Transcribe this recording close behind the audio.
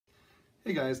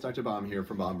Hey guys, Dr. Baum here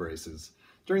from Baum Braces.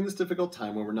 During this difficult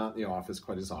time when we're not in the office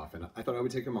quite as often, I thought I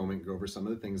would take a moment and go over some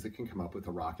of the things that can come up with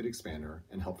a rocket expander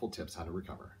and helpful tips how to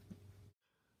recover.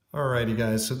 Alrighty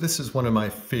guys, so this is one of my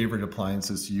favorite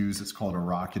appliances to use. It's called a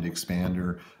rocket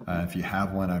expander. If you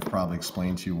have one, I've probably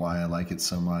explained to you why I like it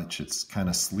so much. It's kind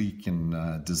of sleek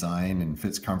in design and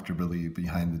fits comfortably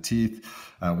behind the teeth.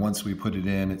 Once we put it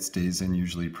in, it stays in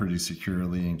usually pretty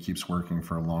securely and keeps working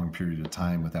for a long period of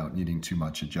time without needing too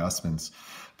much adjustments.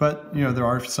 But there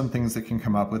are some things that can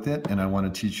come up with it, and I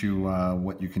want to teach you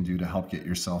what you can do to help get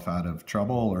yourself out of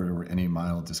trouble or any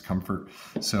mild discomfort.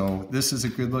 So this is a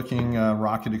good looking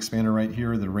rocket expander right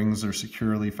here. The rings are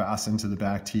securely fastened to the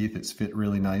back teeth. It's fit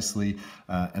really nicely,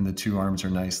 and the two arms are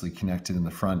nicely connected in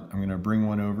the front. I'm going to bring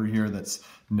one over here that's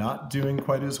not doing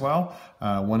quite as well.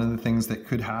 One of the things that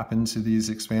could happen to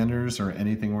these expanders or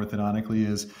anything orthodontically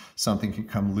is something can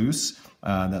come loose.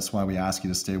 That's why we ask you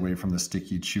to stay away from the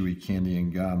sticky, chewy candy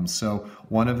and gum. So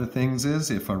one of the things is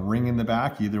if a ring in the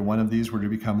back, either one of these were to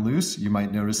become loose, you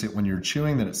might notice it when you're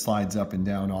chewing that it slides up and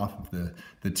down off of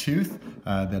the tooth,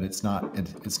 that it's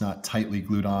not tightly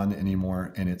glued on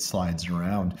anymore and it slides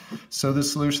around. So the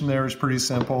solution there is pretty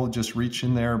simple. Just reach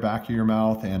in there, back of your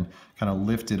mouth, and kind of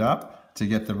lift it up to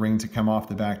get the ring to come off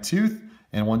the back tooth.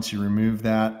 And once you remove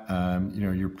that,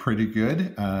 you're pretty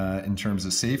good in terms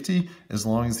of safety. As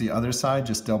long as the other side,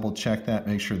 just double check that,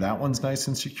 make sure that one's nice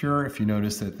and secure. If you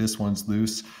notice that this one's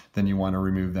loose, then you want to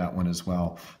remove that one as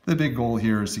well. The big goal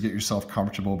here is to get yourself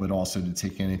comfortable, but also to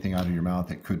take anything out of your mouth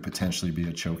that could potentially be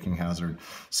a choking hazard.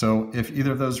 So if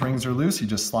either of those rings are loose, you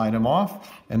just slide them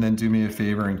off, and then do me a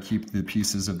favor and keep the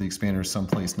pieces of the expander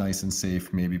someplace nice and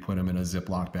safe. Maybe put them in a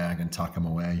Ziploc bag and tuck them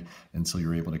away until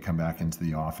you're able to come back into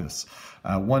the office.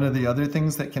 One of the other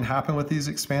things that can happen with these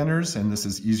expanders, and this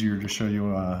is easier to show you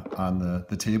on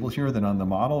the table here than on the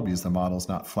model because the model's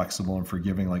not flexible and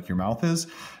forgiving like your mouth is.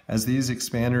 As these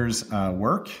expanders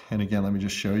work, and again, let me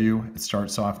just show you, it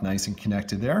starts off nice and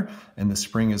connected there, and the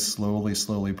spring is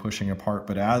slowly pushing apart,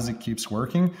 but as it keeps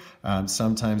working,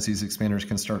 sometimes these expanders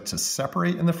can start to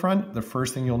separate in the front. The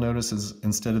first thing you'll notice is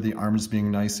instead of the arms being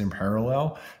nice and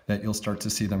parallel, that you'll start to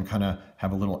see them kind of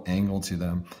have a little angle to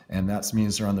them, and that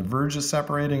means they're on the verge of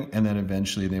separating, and then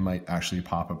eventually they might actually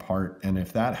pop apart. And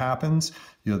if that happens,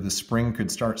 the spring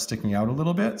could start sticking out a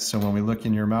little bit. So when we look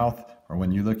in your mouth, or when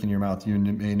you look in your mouth, you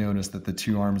may notice that the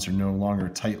two arms are no longer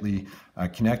tightly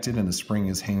connected and the spring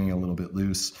is hanging a little bit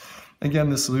loose. Again,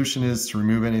 the solution is to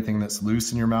remove anything that's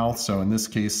loose in your mouth. So in this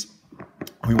case,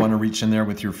 we want to reach in there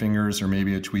with your fingers or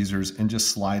maybe a tweezers and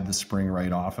just slide the spring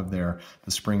right off of there.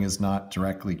 The spring is not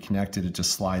directly connected, it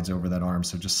just slides over that arm.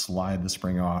 So just slide the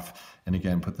spring off, and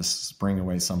again, put the spring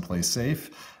away someplace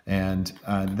safe. And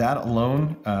that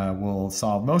alone will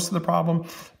solve most of the problem.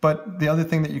 But the other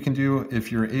thing that you can do,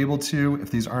 if you're able to, if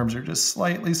these arms are just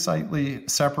slightly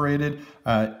separated,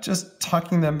 just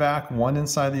tucking them back one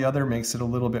inside the other makes it a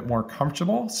little bit more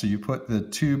comfortable. So you put the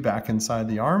two back inside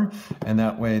the arm, and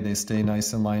that way they stay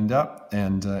nice and lined up.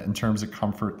 And in terms of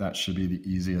comfort, that should be the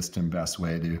easiest and best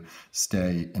way to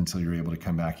stay until you're able to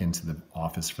come back into the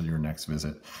office for your next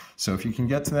visit. So if you can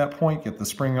get to that point, get the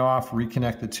spring off,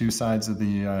 reconnect the two sides of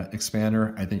the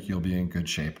expander, I think you'll be in good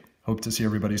shape. Hope to see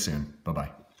everybody soon.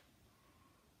 Bye-bye.